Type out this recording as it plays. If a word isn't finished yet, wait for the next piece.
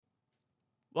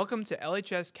Welcome to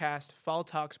LHS Cast Fall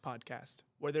Talks podcast,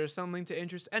 where there is something to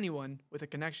interest anyone with a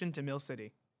connection to Mill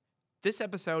City. This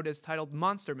episode is titled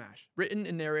Monster Mash, written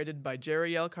and narrated by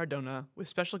Jeriel Cardona, with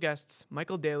special guests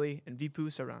Michael Daly and Vipu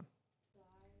Saran.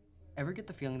 Ever get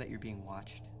the feeling that you're being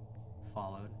watched,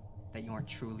 followed, that you aren't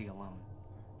truly alone?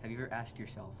 Have you ever asked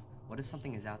yourself, what if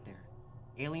something is out there?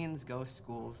 Aliens, ghosts,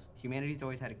 ghouls, humanity's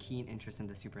always had a keen interest in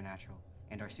the supernatural,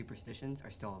 and our superstitions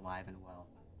are still alive and well.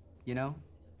 You know,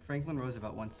 Franklin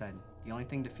Roosevelt once said, the only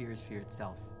thing to fear is fear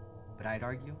itself. But I'd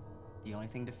argue, the only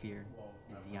thing to fear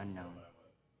is the unknown.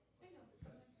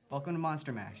 Welcome to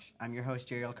Monster Mash. I'm your host,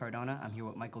 Jeriel Cardona. I'm here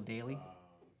with Michael Daly.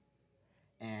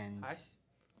 And Hi.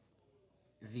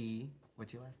 V,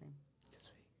 what's your last name?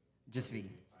 Just V.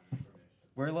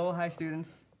 We're Lowell High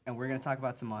students, and we're going to talk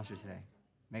about some monsters today.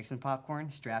 Make some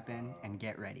popcorn, strap in, and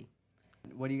get ready.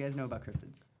 What do you guys know about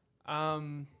cryptids? I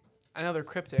know they're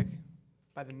cryptic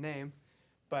by the name,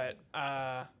 but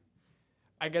I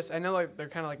guess I know like they're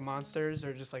kind of like monsters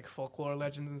or just like folklore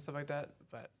legends and stuff like that,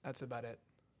 but that's about it.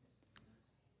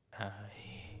 I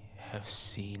have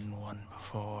seen one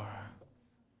before.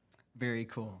 Very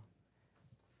cool.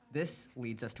 This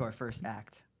leads us to our first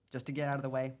act. Just to get out of the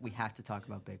way, we have to talk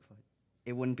about Bigfoot.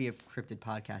 It wouldn't be a cryptid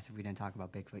podcast if we didn't talk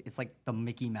about Bigfoot. It's like the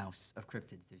Mickey Mouse of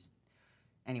cryptids.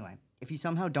 Anyway, if you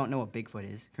somehow don't know what Bigfoot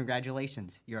is,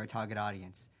 congratulations, you're our target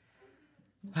audience.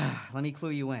 Let me clue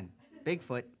you in.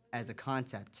 Bigfoot, as a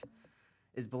concept,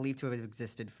 is believed to have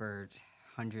existed for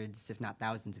hundreds, if not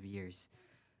thousands of years.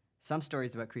 Some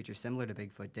stories about creatures similar to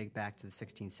Bigfoot date back to the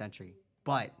 16th century,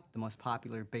 but the most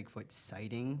popular Bigfoot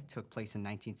sighting took place in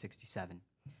 1967.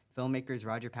 Filmmakers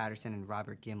Roger Patterson and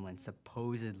Robert Gimlin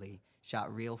supposedly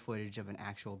shot real footage of an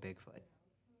actual Bigfoot.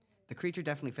 The creature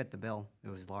definitely fit the bill.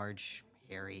 It was large,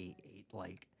 hairy,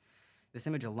 ape-like. This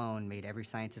image alone made every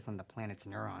scientist on the planet's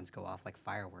neurons go off like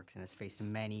fireworks and has faced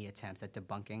many attempts at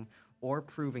debunking or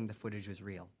proving the footage was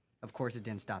real. Of course, it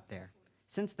didn't stop there.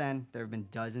 Since then, there have been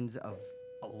dozens of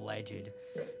alleged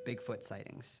Bigfoot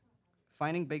sightings.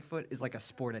 Finding Bigfoot is like a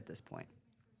sport at this point.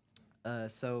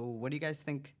 So what do you guys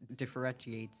think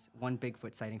differentiates one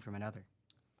Bigfoot sighting from another?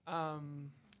 The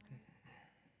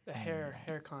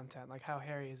hair content, like how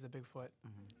hairy is the Bigfoot?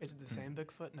 Is it the same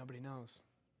Bigfoot? Nobody knows.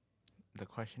 The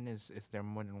question is there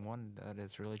more than one? That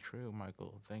is really true,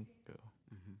 Michael. Thank you.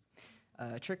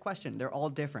 Trick question. They're all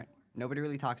different. Nobody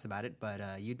really talks about it, but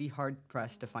you'd be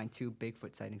hard-pressed to find two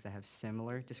Bigfoot sightings that have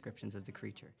similar descriptions of the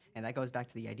creature. And that goes back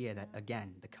to the idea that,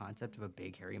 again, the concept of a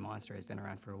big, hairy monster has been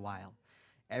around for a while.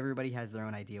 Everybody has their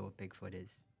own idea what Bigfoot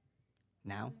is.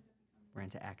 Now, we're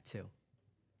into Act 2.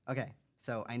 Okay,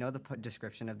 so I know the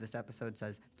description of this episode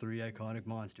says 3 iconic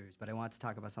monsters, but I want to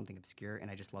talk about something obscure, and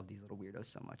I just love these little weirdos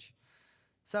so much.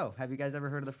 So, have you guys ever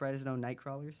heard of the Fresno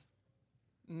Nightcrawlers?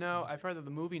 No, I've heard of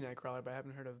the movie Nightcrawler, but I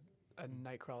haven't heard of a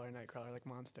Nightcrawler like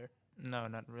monster. No,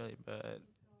 not really, but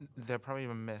they're probably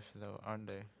a myth, though, aren't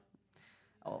they?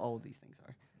 All of these things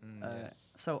are.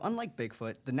 Yes. So, unlike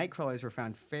Bigfoot, the Nightcrawlers were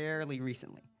found fairly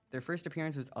recently. Their first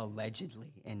appearance was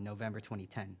allegedly in November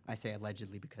 2010. I say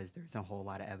allegedly because there's a whole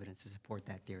lot of evidence to support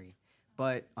that theory.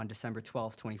 But on December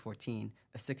 12, 2014,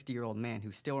 a 60-year-old man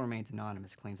who still remains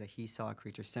anonymous claims that he saw a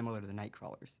creature similar to the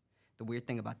Nightcrawlers. The weird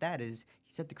thing about that is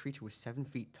he said the creature was 7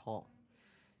 feet tall.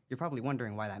 You're probably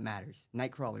wondering why that matters.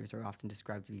 Nightcrawlers are often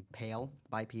described to be pale,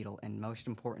 bipedal, and most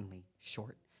importantly,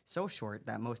 short. So short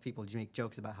that most people make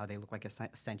jokes about how they look like a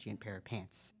sentient pair of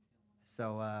pants.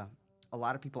 So a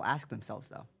lot of people ask themselves,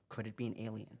 though, could it be an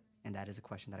alien? And that is a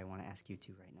question that I want to ask you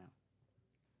two right now.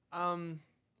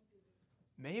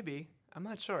 Maybe. I'm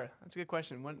not sure. That's a good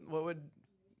question. Why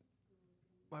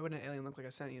would an alien look like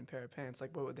a sentient pair of pants?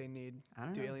 Like, what would they need? I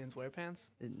don't Do know. aliens wear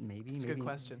pants? Maybe. It's a good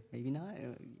question. Maybe not.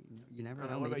 You never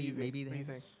know. What about you? Maybe What do you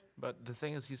think? But the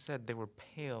thing is, you said they were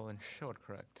pale and short,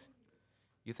 correct?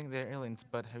 You think they're aliens,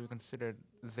 but have you considered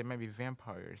they might be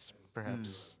vampires,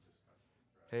 perhaps?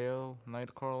 Pale,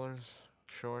 night crawlers,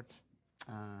 short.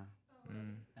 I've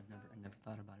never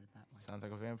thought about it that way. Sounds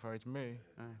like a vampire to me.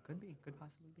 Could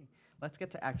possibly be. Let's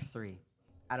get to Act 3.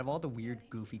 Out of all the weird,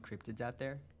 goofy cryptids out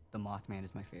there, the Mothman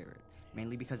is my favorite.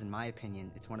 Mainly because, in my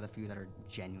opinion, it's one of the few that are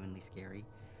genuinely scary.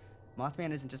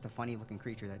 Mothman isn't just a funny-looking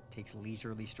creature that takes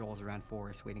leisurely strolls around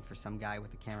forests waiting for some guy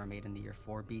with a camera made in the year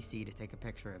 4 BC to take a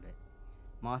picture of it.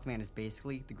 Mothman is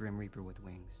basically the Grim Reaper with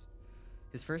wings.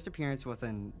 His first appearance was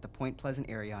in the Point Pleasant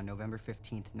area on November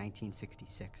 15th,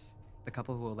 1966. The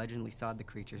couple who allegedly saw the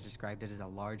creatures described it as a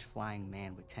large flying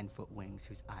man with 10-foot wings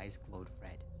whose eyes glowed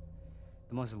red.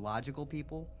 The most logical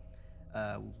people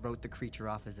wrote the creature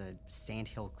off as a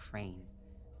sandhill crane,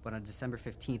 but on December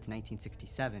 15th,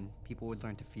 1967, people would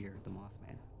learn to fear the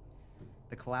Mothman.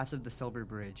 The collapse of the Silver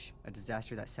Bridge, a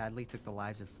disaster that sadly took the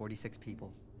lives of 46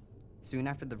 people. Soon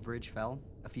after the bridge fell,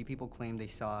 a few people claimed they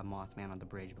saw a Mothman on the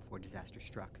bridge before disaster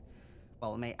struck.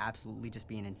 While it may absolutely just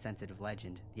be an insensitive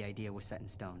legend, the idea was set in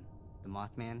stone. The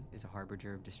Mothman is a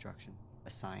harbinger of destruction, a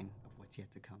sign of what's yet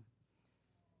to come.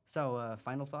 So,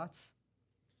 final thoughts?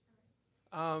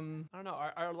 I don't know.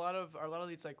 Are a lot of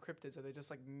these like cryptids? Are they just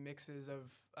like mixes of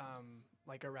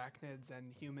like arachnids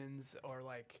and humans, or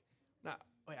like not?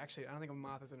 Wait, actually, I don't think a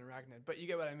moth is an arachnid, but you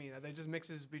get what I mean. Are they just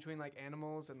mixes between like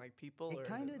animals and like people? It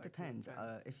kind of like, depends.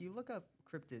 If you look up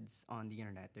cryptids on the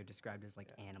internet, they're described as like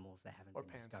animals that haven't or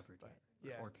been pants, discovered but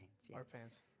yet. yeah, Or pants, yeah. or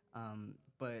pants.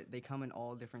 But they come in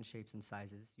all different shapes and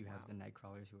sizes. You have Wow. the night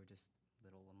crawlers, who are just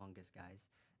little Among Us guys,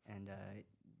 and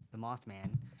the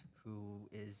Mothman, who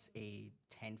is a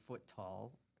 10-foot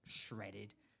tall,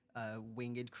 shredded,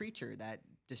 winged creature that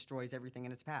destroys everything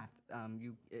in its path.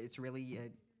 It's really,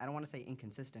 I don't want to say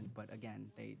inconsistent, but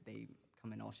again, they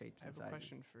come in all shapes I and have a sizes.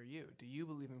 question for you. Do you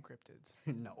believe in cryptids?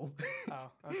 No.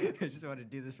 Oh, okay. I just wanted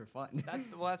to do this for fun. That's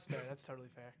fair. That's totally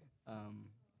fair.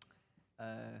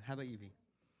 How about you, V?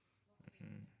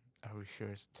 Are we sure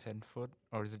it's 10 foot,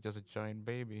 or is it just a giant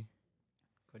baby?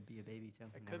 Could be a baby too.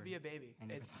 It could be a baby. I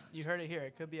never thought- You heard it here.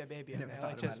 It could be a baby. I And never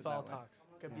thought about LHS it Fall that way. Talks.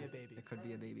 Could be a baby. It could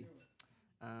be a baby.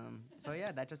 So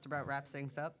yeah, that just about wraps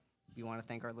things up. We want to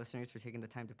thank our listeners for taking the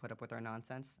time to put up with our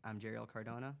nonsense. I'm Jeriel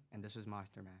Cardona, and this was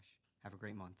Monster Mash. Have a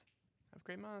great month. Have a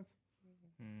great month.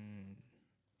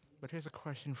 But here's a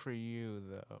question for you,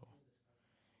 though.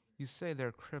 You say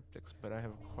they're cryptics, but I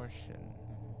have a question.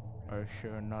 Are you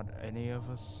sure not any of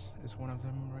us is one of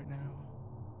them right now?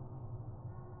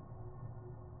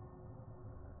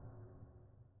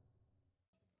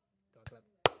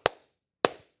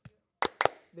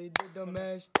 They did the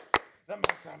mash. The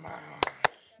Monster Mash!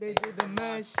 They did the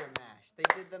mash. They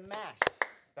did the mash.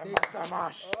 The Monster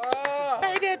Mash!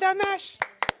 They did the mash.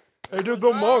 They did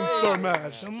the monster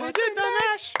mash. They did the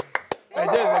mash. They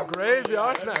did the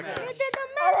graveyard smash.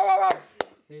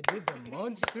 They did the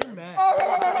monster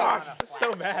mash.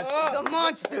 So bad. The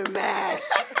monster mash.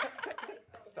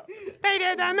 They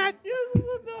did the mash.